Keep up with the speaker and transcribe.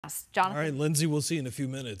Jonathan. All right, Lindsay, we'll see you in a few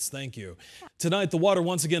minutes. Thank you. Tonight, the water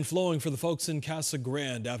once again flowing for the folks in Casa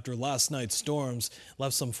Grande after last night's storms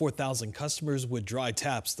left some 4,000 customers with dry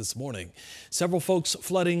taps this morning. Several folks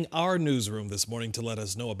flooding our newsroom this morning to let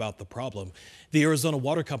us know about the problem. The Arizona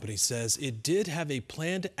Water Company says it did have a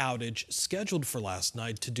planned outage scheduled for last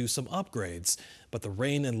night to do some upgrades, but the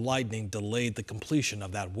rain and lightning delayed the completion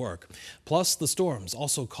of that work. Plus, the storms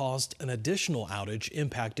also caused an additional outage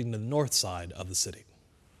impacting the north side of the city.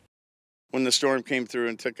 When the storm came through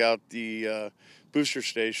and took out the booster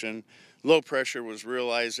station, low pressure was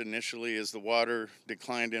realized initially as the water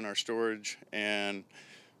declined in our storage, and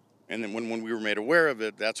then when we were made aware of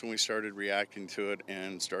it, that's when we started reacting to it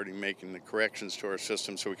and starting making the corrections to our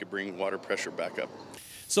system so we could bring water pressure back up.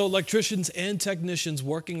 So electricians and technicians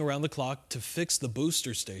working around the clock to fix the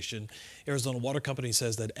booster station. Arizona Water Company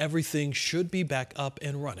says that everything should be back up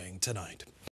and running tonight.